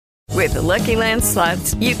With the Lucky Land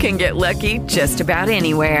Slots, you can get lucky just about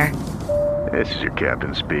anywhere. This is your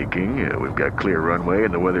captain speaking. We've got clear runway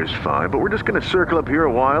and the weather's fine, but we're just going to circle up here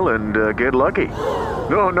a while and get lucky.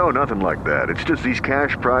 No, nothing like that. It's just these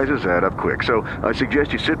cash prizes add up quick. So I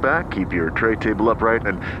suggest you sit back, keep your tray table upright,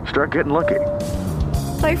 and start getting lucky.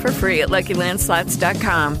 Play for free at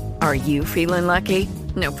LuckyLandSlots.com. Are you feeling lucky?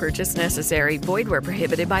 No purchase necessary. Void where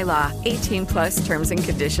prohibited by law. 18+ terms and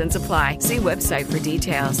conditions apply. See website for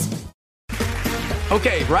details.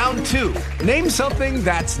 Okay, round two. Name something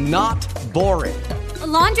that's not boring. A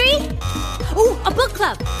laundry? Ooh, a book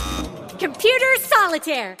club. Computer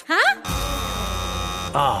solitaire, huh?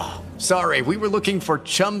 Ah, sorry, we were looking for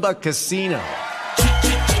Chumba Casino.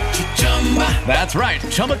 That's right,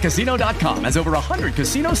 ChumbaCasino.com has over 100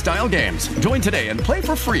 casino-style games. Join today and play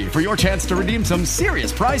for free for your chance to redeem some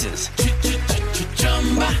serious prizes.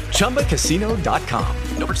 ChumbaCasino.com.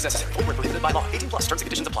 No purchase necessary. Void where prohibited by law. 18+ terms and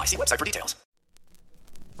conditions apply. See website for details.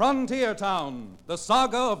 Frontier Town, the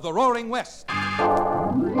saga of the Roaring West.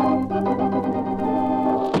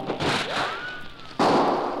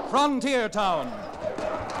 Frontier Town.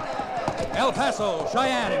 El Paso,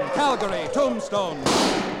 Cheyenne, Calgary, Tombstone.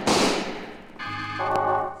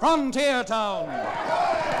 Frontier Town.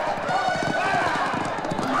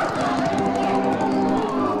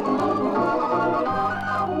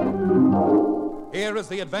 Here is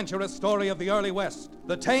the adventurous story of the early West,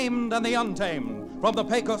 the tamed and the untamed, from the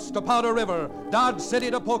Pecos to Powder River, Dodge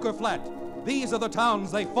City to Poker Flat. These are the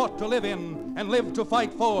towns they fought to live in and lived to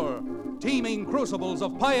fight for, teeming crucibles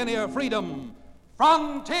of pioneer freedom.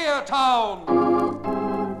 Frontier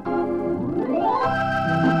Town!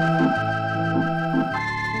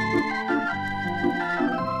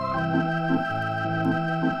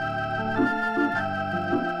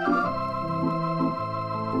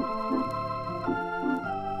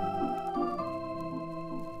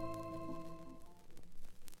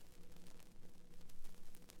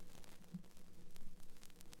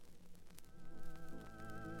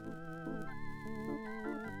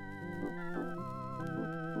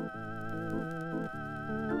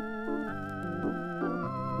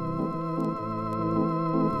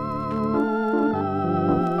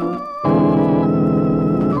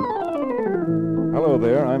 Hello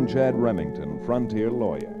there, I'm Chad Remington, Frontier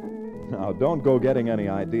Lawyer. Now, don't go getting any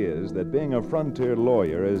ideas that being a Frontier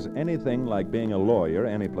Lawyer is anything like being a lawyer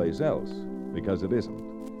anyplace else, because it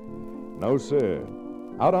isn't. No, sir.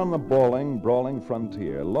 Out on the brawling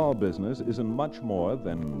frontier, law business isn't much more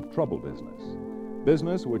than trouble business.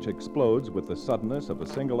 Business which explodes with the suddenness of a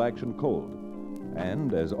single-action cold,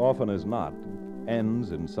 and, as often as not,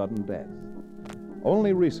 ends in sudden death.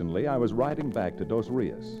 Only recently, I was riding back to Dos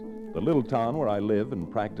Rios, the little town where I live and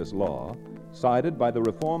practice law, sided by the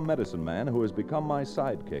reformed medicine man who has become my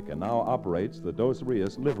sidekick and now operates the Dos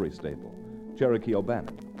Rios livery stable, Cherokee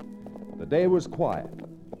O'Bannon. The day was quiet,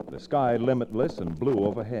 the sky limitless and blue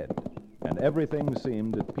overhead, and everything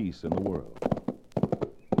seemed at peace in the world.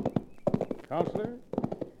 Counselor?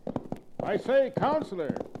 I say,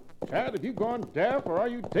 Counselor! Chad, have you gone deaf, or are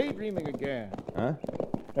you daydreaming again? Huh?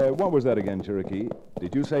 What was that again, Cherokee?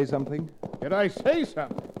 Did you say something? Did I say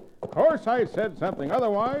something? Of course I said something.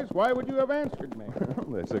 Otherwise, why would you have answered me?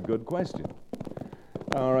 That's a good question.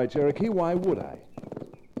 All right, Cherokee, why would I?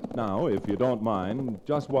 Now, if you don't mind,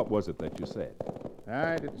 just what was it that you said?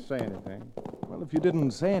 I didn't say anything. Well, if you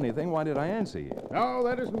didn't say anything, why did I answer you? No,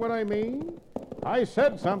 that isn't what I mean. I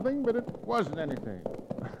said something, but it wasn't anything.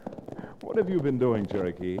 What have you been doing,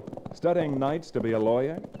 Cherokee? Studying nights to be a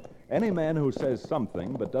lawyer? Any man who says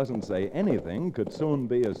something but doesn't say anything could soon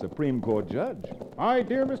be a Supreme Court judge. My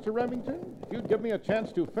dear Mr. Remington, if you'd give me a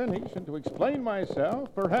chance to finish and to explain myself,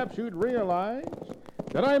 perhaps you'd realize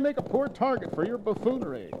that I make a poor target for your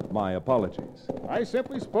buffoonery. My apologies. I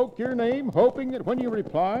simply spoke your name, hoping that when you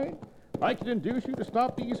replied, I could induce you to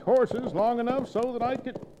stop these horses long enough so that I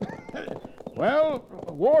could, well,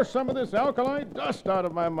 wash some of this alkali dust out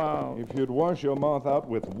of my mouth. If you'd wash your mouth out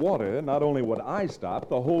with water, not only would I stop,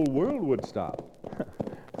 the whole world would stop.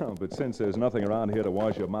 Oh, but since there's nothing around here to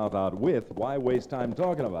wash your mouth out with, why waste time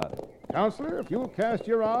talking about it? Counselor, if you'll cast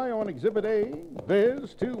your eye on Exhibit A,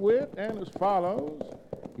 viz., to wit, and as follows,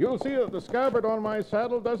 you'll see that the scabbard on my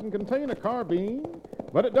saddle doesn't contain a carbine,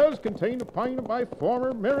 but it does contain a pint of my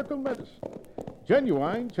former miracle medicine.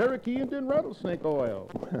 Genuine Cherokee Indian rattlesnake oil.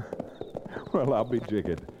 Well, I'll be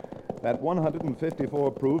jiggered. That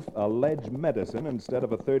 154 proof alleged medicine instead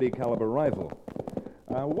of a .30 caliber rifle.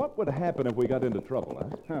 What would happen if we got into trouble, huh?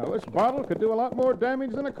 Now, this bottle could do a lot more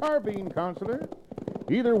damage than a carbine, Counselor.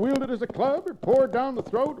 Either wield it as a club or pour it down the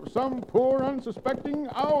throat of some poor, unsuspecting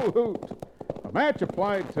owl hoot. A match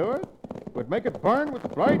applied to it, would make it burn with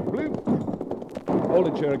bright blue. Hold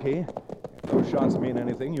it, Cherokee. If those shots mean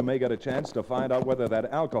anything, you may get a chance to find out whether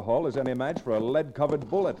that alcohol is any match for a lead-covered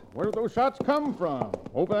bullet. Where do those shots come from?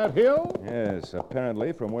 Over that hill? Yes,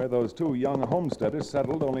 apparently from where those two young homesteaders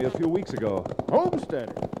settled only a few weeks ago.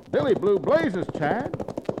 Homesteaders? Billy Blue Blazes, Chad.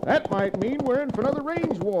 That might mean we're in for another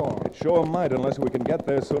range war. It sure might, unless we can get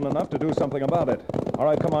there soon enough to do something about it. All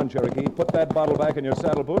right, come on, Cherokee. Put that bottle back in your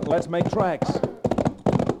saddle boot and let's make tracks.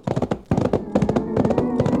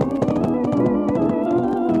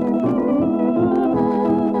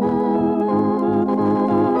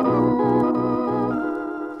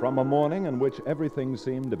 From a morning in which everything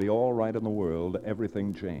seemed to be all right in the world,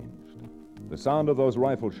 everything changed. The sound of those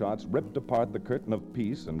rifle shots ripped apart the curtain of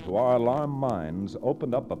peace and, to our alarmed minds,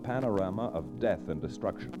 opened up a panorama of death and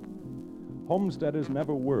destruction. Homesteaders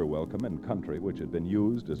never were welcome in country which had been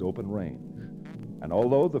used as open range. And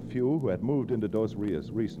although the few who had moved into Dos Rios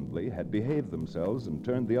recently had behaved themselves and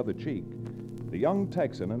turned the other cheek, the young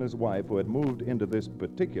Texan and his wife who had moved into this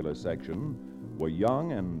particular section were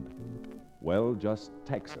young and, well, just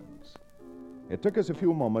Texans. It took us a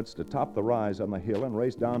few moments to top the rise on the hill and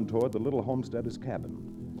race down toward the little homesteader's cabin.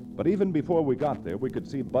 But even before we got there, we could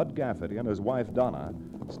see Bud Gafferty and his wife, Donna,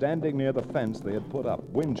 standing near the fence they had put up,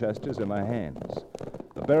 Winchesters in their hands.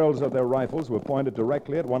 The barrels of their rifles were pointed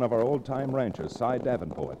directly at one of our old-time ranchers, Cy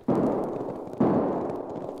Davenport.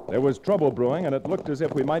 There was trouble brewing, and it looked as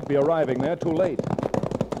if we might be arriving there too late.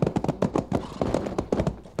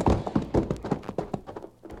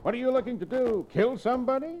 What are you looking to do? Kill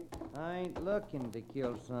somebody? I ain't looking to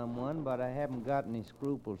kill someone, but I haven't got any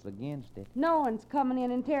scruples against it. No one's coming in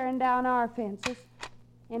and tearing down our fences.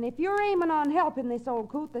 And if you're aiming on helping this old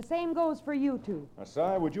coot, the same goes for you two.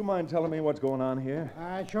 Cy, would you mind telling me what's going on here?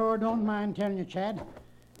 I sure don't mind telling you, Chad.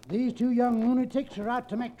 These two young lunatics are out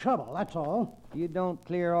to make trouble, that's all. If you don't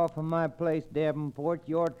clear off of my place, Davenport,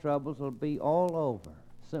 your troubles will be all over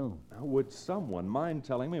soon. Now, would someone mind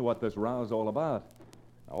telling me what this row's all about?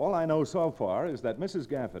 All I know so far is that Mrs.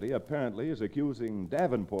 Gafferty apparently is accusing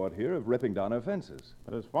Davenport here of ripping down her fences.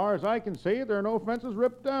 But as far as I can see, there are no fences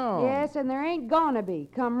ripped down. Yes, and there ain't gonna be,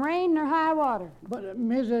 come rain or high water. But,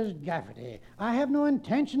 Mrs. Gafferty, I have no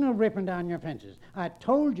intention of ripping down your fences. I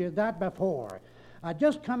told you that before. I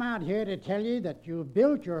just come out here to tell you that you've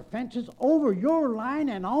built your fences over your line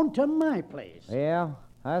and onto my place. Well,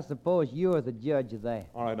 I suppose you're the judge of that.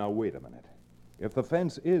 All right, now, wait a minute. If the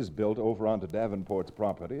fence is built over onto Davenport's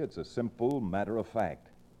property, it's a simple matter of fact.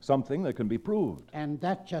 Something that can be proved. And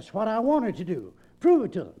that's just what I wanted to do. Prove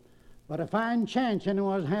it to them. But a fine chance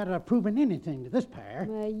anyone's had of proving anything to this pair.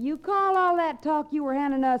 You call all that talk you were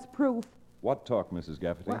handing us proof? What talk, Mrs.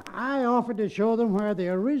 Gafferty? Well, I offered to show them where the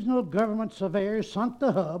original government surveyors sunk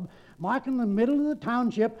the hub, marking the middle of the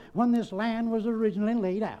township when this land was originally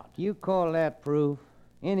laid out. You call that proof?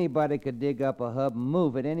 Anybody could dig up a hub and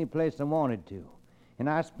move it any place they wanted to. And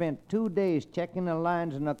I spent 2 days checking the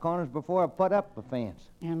lines in the corners before I put up the fence.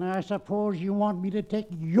 And I suppose you want me to take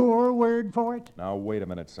your word for it? Now, wait a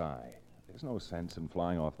minute, Cy. There's no sense in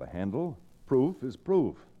flying off the handle. Proof is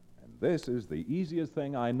proof. And this is the easiest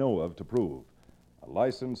thing I know of to prove. A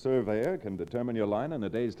licensed surveyor can determine your line in a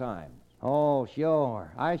day's time. Oh,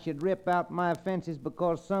 sure. I should rip out my fences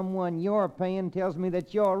because someone you're paying tells me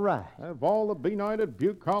that you're right. Of all the benighted,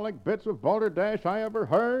 bucolic bits of balderdash I ever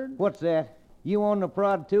heard. What's that? You on the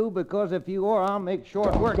prod, too? Because if you are, I'll make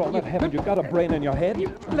short work. God of heaven, you've got a brain in your head.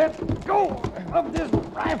 Let go of this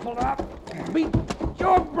rifle up. Beat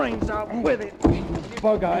your brains out with it.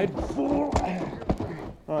 Bug-eyed fool.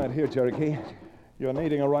 All right, here, Cherokee. You're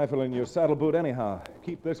needing a rifle in your saddle boot anyhow.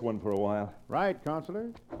 Keep this one for a while. Right,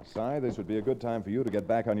 Counselor. Cy, this would be a good time for you to get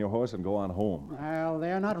back on your horse and go on home. Well,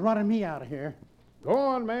 they're not running me out of here. Go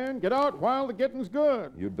on, man. Get out while the getting's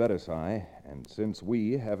good. You'd better, Cy. And since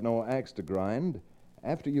we have no axe to grind,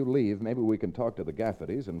 after you leave, maybe we can talk to the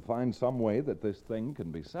Gaffertys and find some way that this thing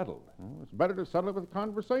can be settled. Well, it's better to settle it with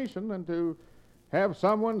conversation than to have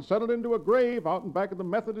someone settled into a grave out in back of the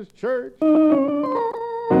Methodist church.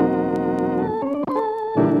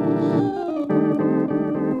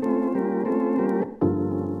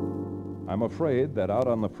 I'm afraid that out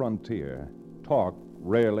on the frontier, talk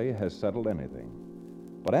rarely has settled anything.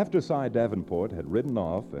 But after Cy Davenport had ridden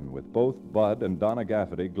off, and with both Bud and Donna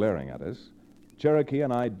Gafferty glaring at us, Cherokee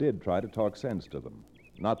and I did try to talk sense to them.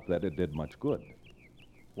 Not that it did much good.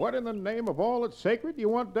 What in the name of all that's sacred do you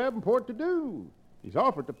want Davenport to do? He's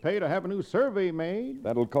offered to pay to have a new survey made.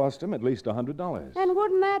 That'll cost him at least $100. And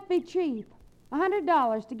wouldn't that be cheap?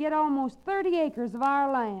 $100 to get almost 30 acres of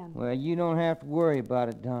our land. Well, you don't have to worry about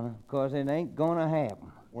it, Donna, because it ain't gonna happen.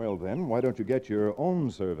 Well, then, why don't you get your own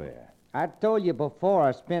surveyor? I told you before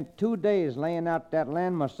I spent 2 days laying out that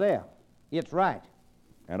land myself. It's right.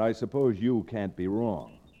 And I suppose you can't be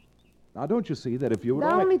wrong. Now, don't you see that if you would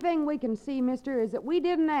The only thing we can see, mister, is that we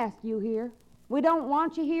didn't ask you here. We don't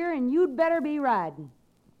want you here, and you'd better be riding.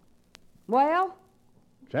 Well?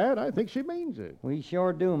 Chad, I think she means it. We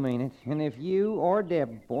sure do mean it. And if you or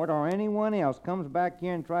Davenport or anyone else comes back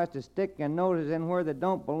here and tries to stick their noses in where they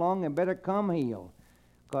don't belong, they better come healed.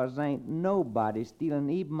 'Cause ain't nobody stealing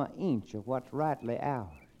even an inch of what's rightly ours.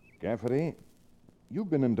 Gafferty, you've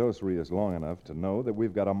been in Dos Rios long enough to know that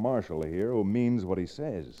we've got a marshal here who means what he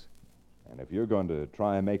says. And if you're going to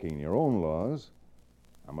try making your own laws,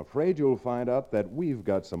 I'm afraid you'll find out that we've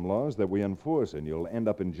got some laws that we enforce and you'll end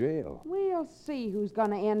up in jail. We'll see who's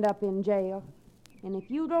going to end up in jail. And if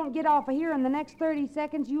you don't get off of here in the next 30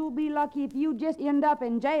 seconds, you'll be lucky if you just end up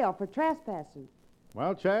in jail for trespassing.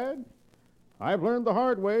 Well, Chad, I've learned the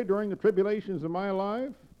hard way during the tribulations of my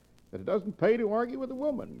life that it doesn't pay to argue with a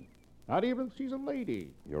woman, not even if she's a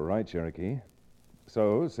lady. You're right, Cherokee.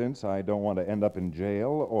 So, since I don't want to end up in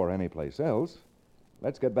jail or anyplace else,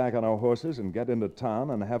 let's get back on our horses and get into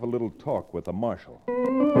town and have a little talk with the marshal.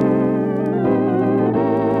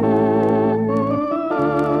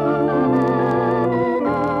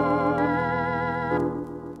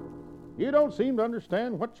 You don't seem to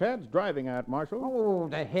understand what Chad's driving at, Marshal. Oh,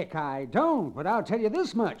 the heck I don't, but I'll tell you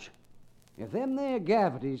this much. If them there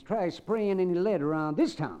Gaffertys try spraying any lead around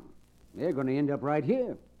this town, they're going to end up right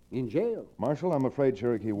here, in jail. Marshal, I'm afraid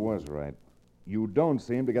Cherokee was right. You don't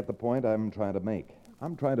seem to get the point I'm trying to make.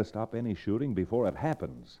 I'm trying to stop any shooting before it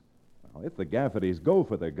happens. Now, if the Gaffertys go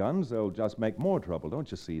for their guns, they'll just make more trouble. Don't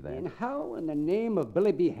you see that? And how in the name of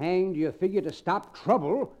Billy be hanged do you figure to stop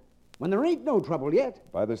trouble when there ain't no trouble yet?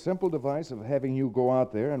 By the simple device of having you go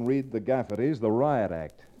out there and read the Gaffertys the riot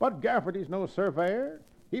act. But Gafferty's no surveyor.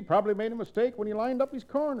 He probably made a mistake when he lined up his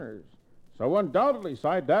corners. So undoubtedly,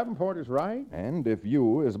 Cy Davenport is right. And if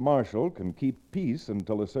you, as marshal, can keep peace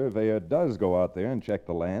until the surveyor does go out there and check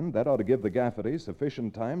the land, that ought to give the Gaffertys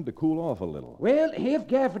sufficient time to cool off a little. Well, if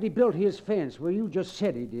Gafferty built his fence where you just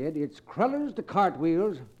said he did, it's Crullers to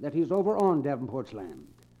Cartwheels that he's over on Davenport's land.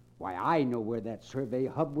 Why, I know where that survey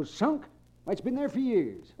hub was sunk. Why, it's been there for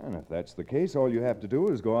years. And if that's the case, all you have to do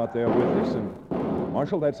is go out there with us and...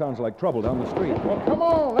 Marshal, that sounds like trouble down the street. Well, come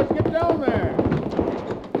on, let's get down there.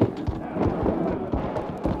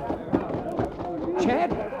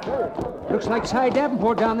 Chad, looks like Cy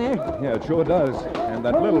Davenport down there. Yeah, it sure does. And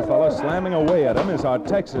that little fella slamming away at him is our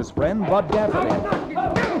Texas friend, Bud Gafferty.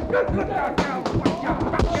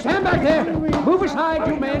 Stand back there. Move aside,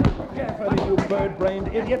 you men. Gafferty, you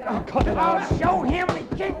bird-brained idiot. Cut it out. I'll show him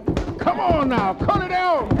the kick. Come on now, cut it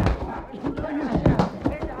out.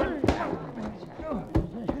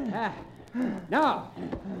 Now,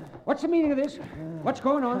 what's the meaning of this? What's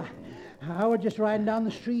going on? I was just riding down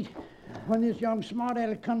the street when this young smart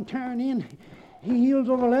aleck come tearing in. He heels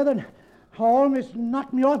over leather and almost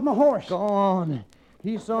knocked me off my horse. Go on.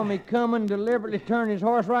 He saw me coming, deliberately turned his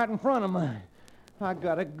horse right in front of mine. I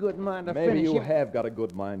got a good mind to Maybe finish you him. have got a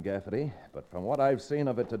good mind, Gafferty, but from what I've seen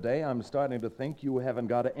of it today, I'm starting to think you haven't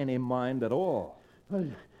got any mind at all. Well,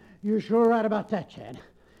 you're sure right about that, Chad.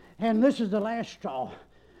 And this is the last straw.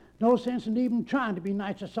 No sense in even trying to be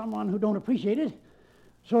nice to someone who don't appreciate it.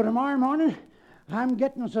 So tomorrow morning, I'm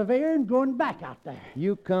getting a surveyor and going back out there.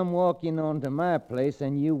 You come walking onto my place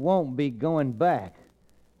and you won't be going back.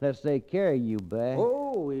 Let's say carry you back.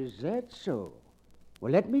 Oh, is that so?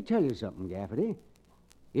 Well, let me tell you something, Gafferty.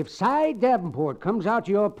 If Cy Davenport comes out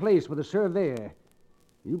to your place with a surveyor,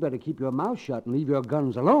 you better keep your mouth shut and leave your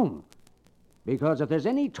guns alone. Because if there's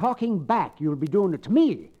any talking back, you'll be doing it to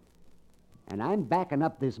me. And I'm backing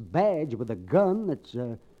up this badge with a gun that's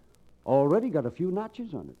already got a few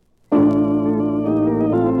notches on it.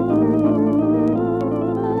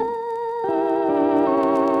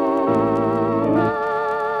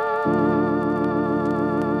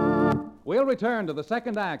 We'll return to the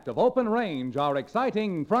second act of Open Range, our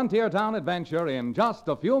exciting frontier town adventure, in just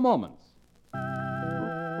a few moments.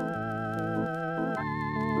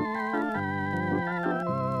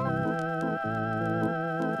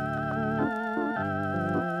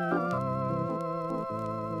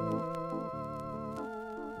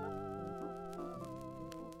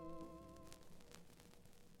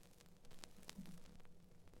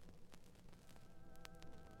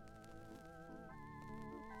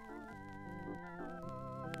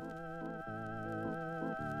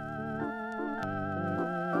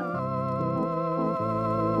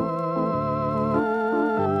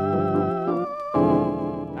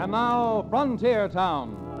 And now, Frontier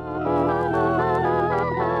Town.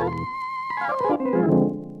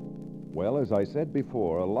 Well, as I said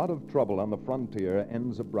before, a lot of trouble on the frontier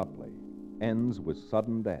ends abruptly, ends with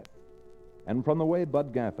sudden death. And from the way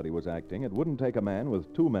Bud Gaffety was acting, it wouldn't take a man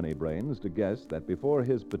with too many brains to guess that before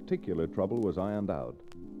his particular trouble was ironed out,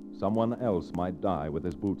 someone else might die with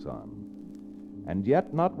his boots on. And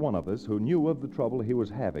yet not one of us who knew of the trouble he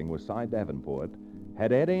was having with Cy Davenport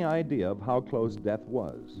had any idea of how close death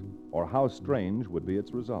was, or how strange would be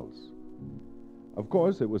its results. Of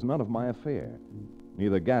course, it was none of my affair.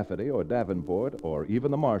 Neither Gaffety or Davenport or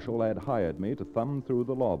even the marshal had hired me to thumb through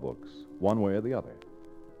the law books, one way or the other.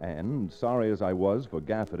 And, sorry as I was for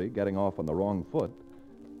Gaffety getting off on the wrong foot,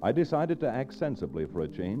 I decided to act sensibly for a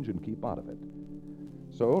change and keep out of it.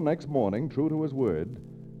 So, next morning, true to his word,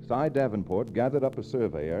 Cy Davenport gathered up a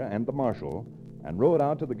surveyor and the marshal and rode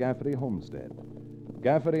out to the Gaffety homestead.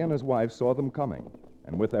 Gaffety and his wife saw them coming,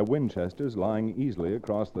 and with their Winchesters lying easily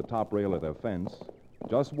across the top rail of their fence,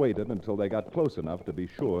 just waited until they got close enough to be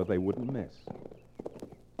sure they wouldn't miss.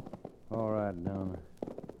 All right, Donna.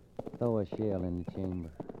 Throw a shell in the chamber.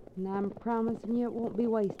 And I'm promising you it won't be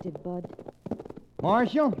wasted, Bud.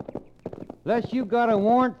 Marshal, unless you got a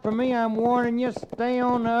warrant for me, I'm warning you, stay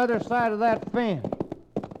on the other side of that fence.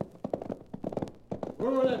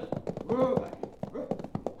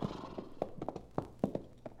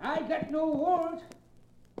 I got no warrant,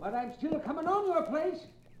 but I'm still coming on your place,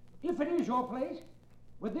 if it is your place,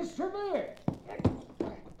 with this surveyor.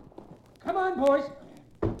 Come on, boys.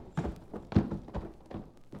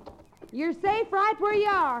 You're safe right where you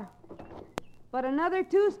are. But another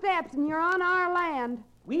 2 steps and you're on our land.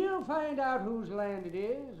 We'll find out whose land it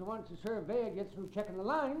is once the surveyor gets through checking the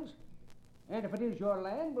lines. And if it is your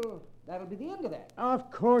land, well, that'll be the end of that.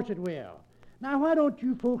 Of course it will. Now, why don't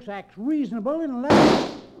you folks act reasonable and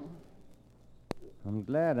let... I'm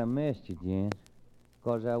glad I missed you, Jen,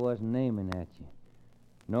 because I wasn't aiming at you.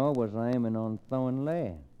 Nor was I aiming on throwing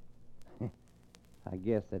lead. I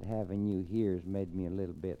guess that having you here's made me a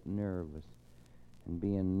little bit nervous. And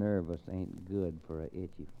being nervous ain't good for a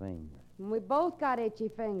itchy finger. We both got itchy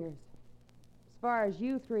fingers, as far as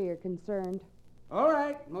you 3 are concerned. All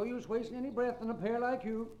right, no use wasting any breath on a pair like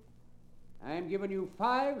you. I'm giving you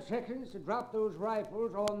 5 seconds to drop those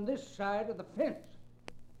rifles on this side of the fence.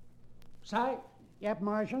 Cy? Yep,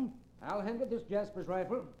 Marshal? I'll handle this Jasper's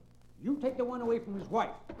rifle. You take the one away from his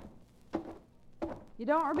wife. You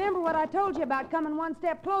don't remember what I told you about coming 1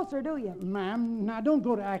 step closer, do you? Ma'am, now don't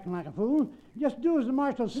go to acting like a fool. Just do as the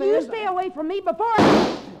Marshal says. You stay away from me before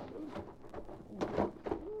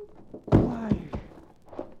Why,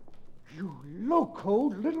 you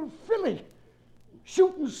locoed little filly.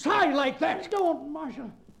 Shooting Cy like that. Don't, Marshal.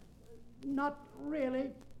 Not really.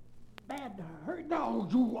 Bad hurt. Now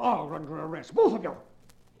you are under arrest, both of you.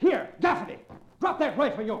 Here, Gaffety, drop that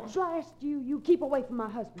rifle of yours. Blast you. You keep away from my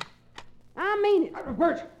husband. I mean it.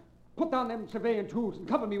 Bert, put down them surveying tools and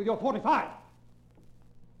cover me with your 45.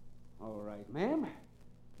 All right, ma'am.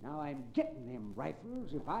 Now I'm getting them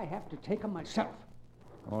rifles if I have to take them myself.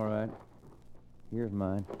 All right. Here's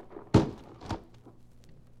mine.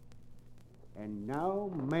 And now,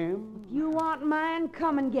 ma'am... If you want mine,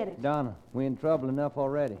 come and get it. Donna, we in trouble enough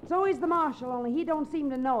already. So is the Marshal, only he don't seem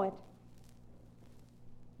to know it.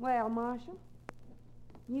 Well, Marshal,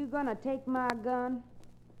 you gonna take my gun?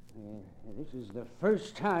 This is the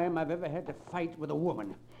first time I've ever had to fight with a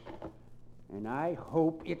woman. And I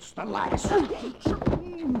hope it's the last.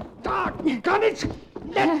 Doggone it!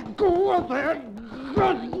 Let go of that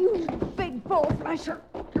gun! You big bull-flusher.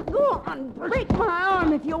 Go on, break my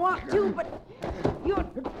arm if you want to, but you're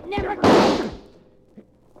never...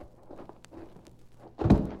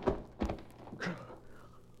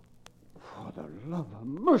 For the love of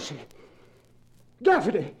mercy!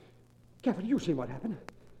 Gaffety! Gaffety, you seen what happened?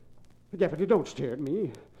 Gaffety, don't stare at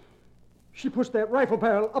me. She pushed that rifle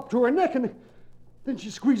barrel up to her neck, and then she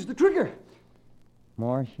squeezed the trigger.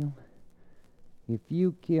 Marshal, if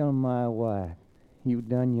you kill my wife, you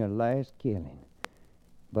done your last killing.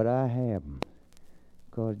 But I haven't.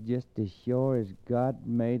 'Cause just as sure as God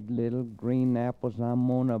made little green apples, I'm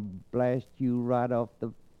gonna blast you right off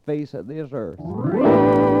the face of this earth.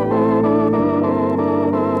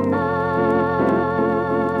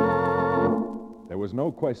 There was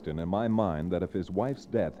no question in my mind that if his wife's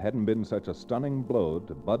death hadn't been such a stunning blow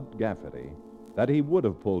to Bud Gaffety, that he would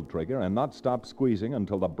have pulled trigger and not stopped squeezing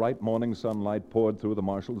until the bright morning sunlight poured through the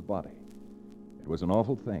marshal's body. It was an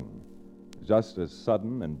awful thing, just as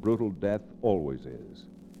sudden and brutal death always is.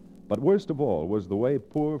 But worst of all was the way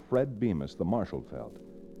poor Fred Bemis, the marshal, felt.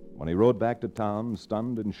 When he rode back to town,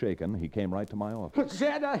 stunned and shaken, he came right to my office.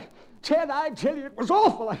 Ted, I tell you, it was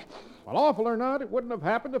awful. Well, awful or not, it wouldn't have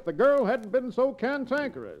happened if the girl hadn't been so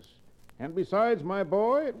cantankerous. And besides, my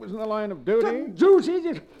boy, it was in the line of duty.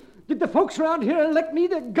 Duty? Did the folks around here elect me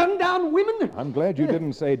to gun down women? I'm glad you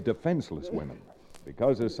didn't say defenseless women.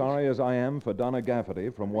 Because as sorry as I am for Donna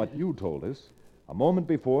Gafferty, from what you told us, a moment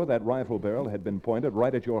before that rifle barrel had been pointed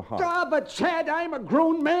right at your heart. Ah, but Chad, I'm a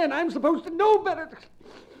grown man. I'm supposed to know better.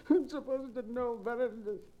 I'm supposed to know better.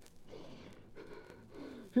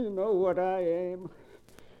 You know what I am?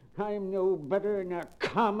 I'm no better than a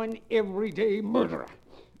common, everyday murderer.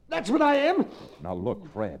 That's what I am. Now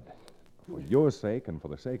look, Fred, for your sake and for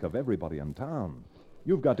the sake of everybody in town,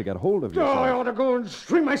 you've got to get hold of yourself. Oh, I ought to go and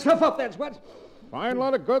string myself up, that's what. Fine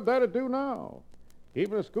lot of good that'd do now.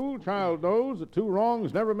 Even a school child knows that two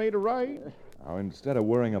wrongs never made a right. Now, instead of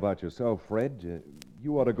worrying about yourself, Fred,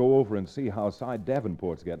 you ought to go over and see how Cy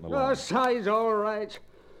Davenport's getting along. Oh, Cy's all right.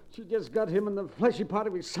 She just got him in the fleshy part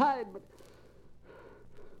of his side, but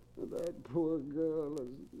that poor girl is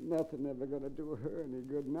nothing ever going to do her any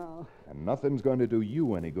good now. And nothing's going to do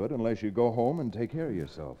you any good unless you go home and take care of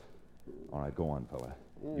yourself. All right, go on, fella.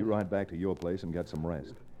 You ride back to your place and get some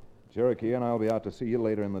rest. Cherokee and I'll be out to see you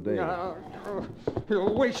later in the day. You're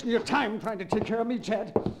wasting your time trying to take care of me,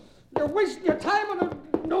 Chad. You're wasting your time on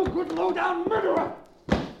a no-good, low-down murderer.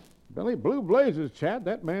 Billy Blue Blazes, Chad,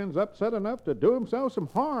 that man's upset enough to do himself some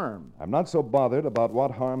harm. I'm not so bothered about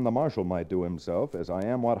what harm the marshal might do himself as I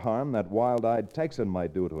am what harm that wild-eyed Texan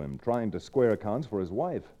might do to him, trying to square accounts for his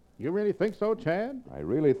wife. You really think so, Chad? I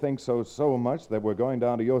really think so much that we're going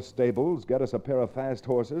down to your stables, get us a pair of fast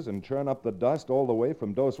horses, and churn up the dust all the way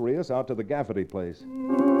from Dos Rios out to the Gafferty place.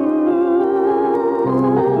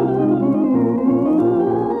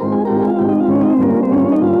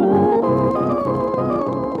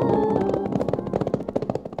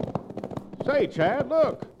 Say, Chad,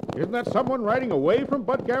 look. Isn't that someone riding away from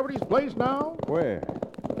Bud Gafferty's place now? Where?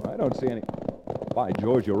 I don't see any. By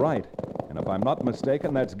George, you're right. And if I'm not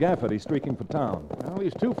mistaken, that's Gafferty streaking for town. Well,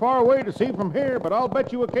 he's too far away to see from here, but I'll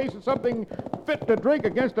bet you a case of something fit to drink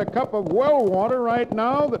against a cup of well water right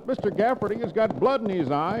now that Mr. Gafferty has got blood in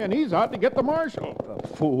his eye, and he's out to get the marshal. The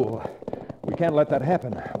fool. We can't let that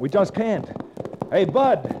happen. We just can't. Hey,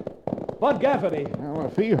 Bud. Bud Gafferty. Well,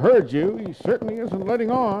 if he heard you, he certainly isn't letting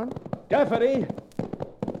on. Gafferty.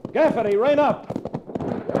 Gafferty, rein up.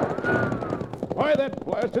 Why, that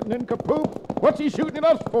blasted nincompoop. What's he shooting at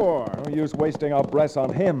us for? No use wasting our breaths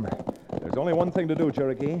on him. There's only one thing to do,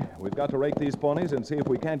 Cherokee. We've got to rake these ponies and see if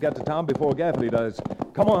we can't get to town before Gafferty does.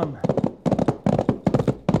 Come on.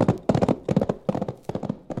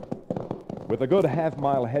 With a good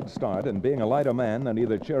half-mile head start and being a lighter man than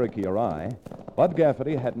either Cherokee or I, Bud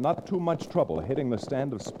Gafferty had not too much trouble hitting the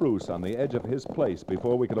stand of spruce on the edge of his place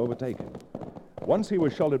before we could overtake him. Once he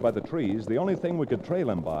was sheltered by the trees, the only thing we could trail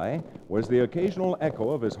him by was the occasional echo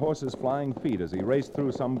of his horse's flying feet as he raced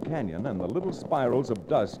through some canyon and the little spirals of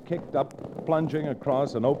dust kicked up, plunging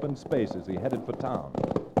across an open space as he headed for town.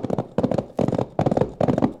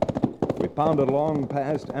 We pounded along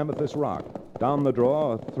past Amethyst Rock, down the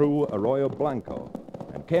draw through Arroyo Blanco,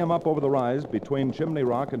 and came up over the rise between Chimney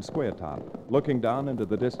Rock and Square Top, looking down into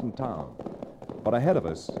the distant town. But ahead of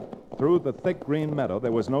us, through the thick green meadow,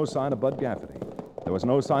 there was no sign of Bud Gafferty. There was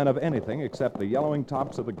no sign of anything except the yellowing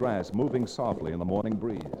tops of the grass moving softly in the morning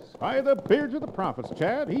breeze. By the beards of the prophets,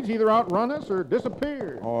 Chad, he's either outrun us or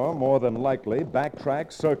disappeared. Or, more than likely,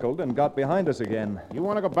 backtracked, circled, and got behind us again. You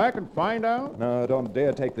want to go back and find out? No, don't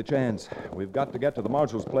dare take the chance. We've got to get to the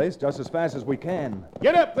marshal's place just as fast as we can.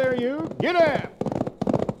 Get up there, you! Get up!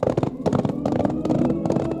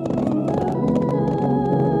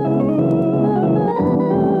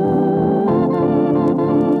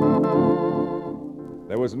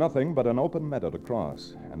 There was nothing but an open meadow to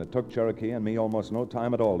cross, and it took Cherokee and me almost no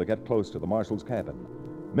time at all to get close to the marshal's cabin.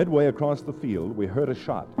 Midway across the field, we heard a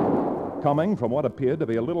shot, coming from what appeared to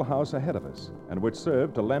be a little house ahead of us, and which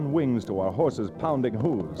served to lend wings to our horses' pounding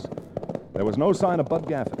hoofs. There was no sign of Bud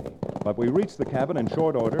Gafferty, but we reached the cabin in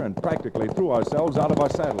short order and practically threw ourselves out of our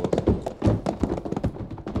saddles.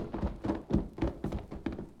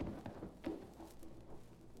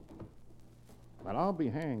 Well, I'll be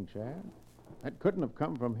hanged, Chad. That couldn't have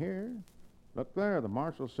come from here. Look there, the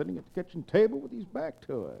marshal's sitting at the kitchen table with his back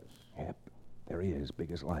to us. Yep, there he is,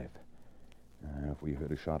 big as life. If we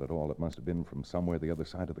heard a shot at all, it must have been from somewhere the other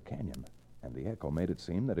side of the canyon. And the echo made it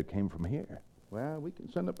seem that it came from here. Well, we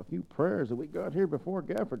can send up a few prayers that we got here before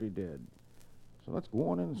Gafferty did. So let's go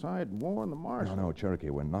on inside and warn the marshal. No, Cherokee,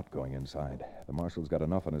 we're not going inside. The marshal's got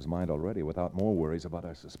enough on his mind already without more worries about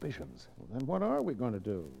our suspicions. Well, then what are we going to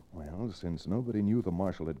do? Well, since nobody knew the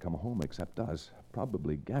marshal had come home except us,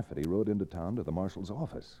 probably Gafferty rode into town to the marshal's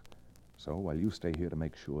office. So while you stay here to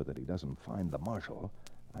make sure that he doesn't find the marshal,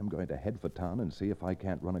 I'm going to head for town and see if I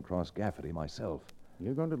can't run across Gaffety myself.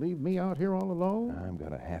 You're going to leave me out here all alone? I'm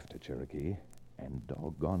going to have to, Cherokee. And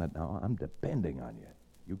doggone it now, I'm depending on you.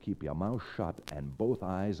 You keep your mouth shut and both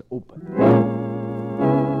eyes open.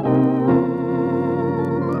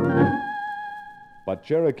 But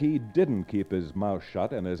Cherokee didn't keep his mouth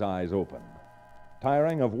shut and his eyes open.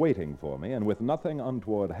 Tiring of waiting for me and with nothing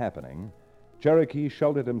untoward happening, Cherokee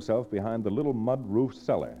sheltered himself behind the little mud-roofed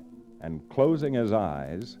cellar and, closing his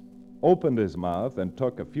eyes, opened his mouth and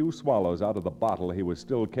took a few swallows out of the bottle he was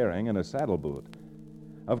still carrying in his saddle boot.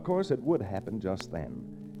 Of course, it would happen just then.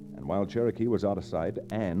 And while Cherokee was out of sight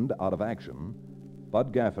and out of action,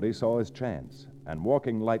 Bud Gaffety saw his chance and,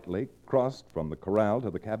 walking lightly, crossed from the corral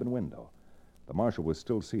to the cabin window. The marshal was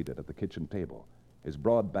still seated at the kitchen table, his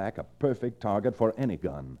broad back a perfect target for any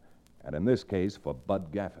gun, and in this case for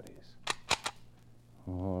Bud Gaffety's.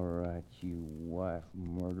 All right, you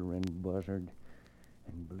wife-murdering buzzard.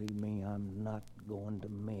 And believe me, I'm not going to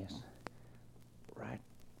miss. Right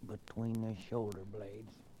between the shoulder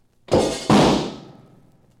blades.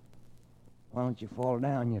 Why don't you fall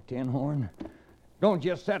down, you tin horn? Don't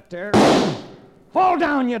just sit there. Fall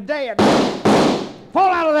down, you dead! Fall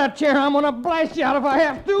out of that chair. I'm going to blast you out if I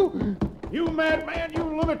have to. You madman, you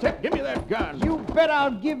lunatic. Give me that gun. You bet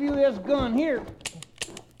I'll give you this gun. Here.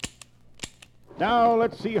 Now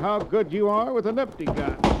let's see how good you are with an empty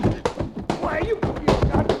gun. Why, you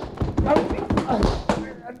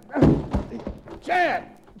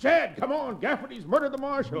Chad, come on. Gaffety's murdered the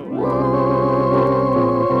marshal.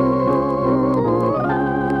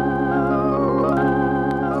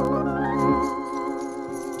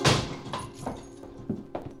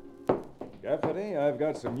 Gaffety, I've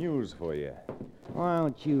got some news for you. Why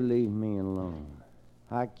don't you leave me alone?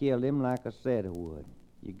 I killed him like I said I would.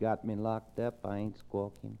 You got me locked up, I ain't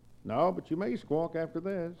squawking. No, but you may squawk after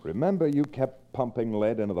this. Remember you kept pumping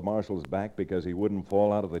lead into the marshal's back because he wouldn't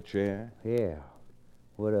fall out of the chair? Yeah.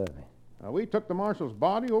 What of it? We took the marshal's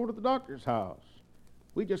body over to the doctor's house.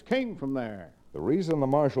 We just came from there. The reason the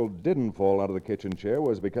marshal didn't fall out of the kitchen chair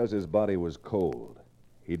was because his body was cold.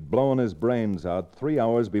 He'd blown his brains out 3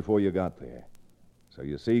 hours before you got there. So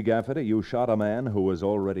you see, Gaffety, you shot a man who was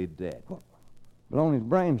already dead. Blown his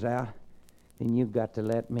brains out? Then you've got to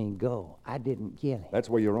let me go. I didn't kill him.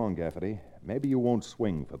 That's where you're wrong, Gaffety. Maybe you won't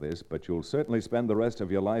swing for this, but you'll certainly spend the rest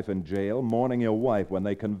of your life in jail mourning your wife when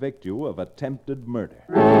they convict you of attempted murder.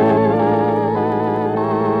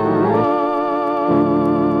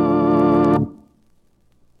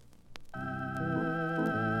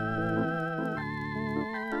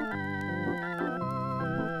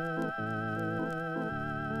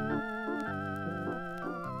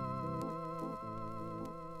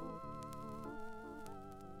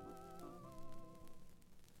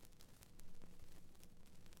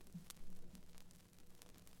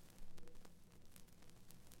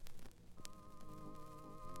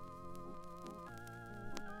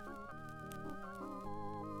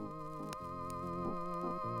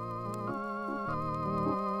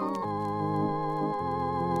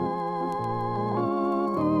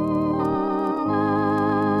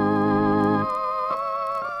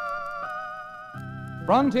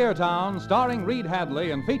 Frontier Town, starring Reed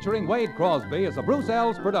Hadley and featuring Wade Crosby, is a Bruce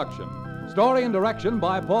Ells production. Story and direction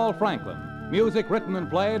by Paul Franklin. Music written and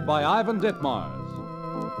played by Ivan Ditmars.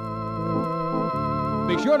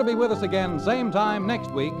 Be sure to be with us again same time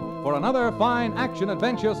next week for another fine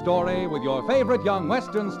action-adventure story with your favorite young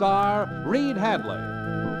Western star, Reed Hadley.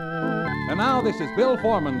 And now this is Bill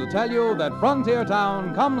Foreman to tell you that Frontier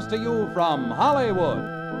Town comes to you from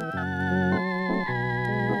Hollywood.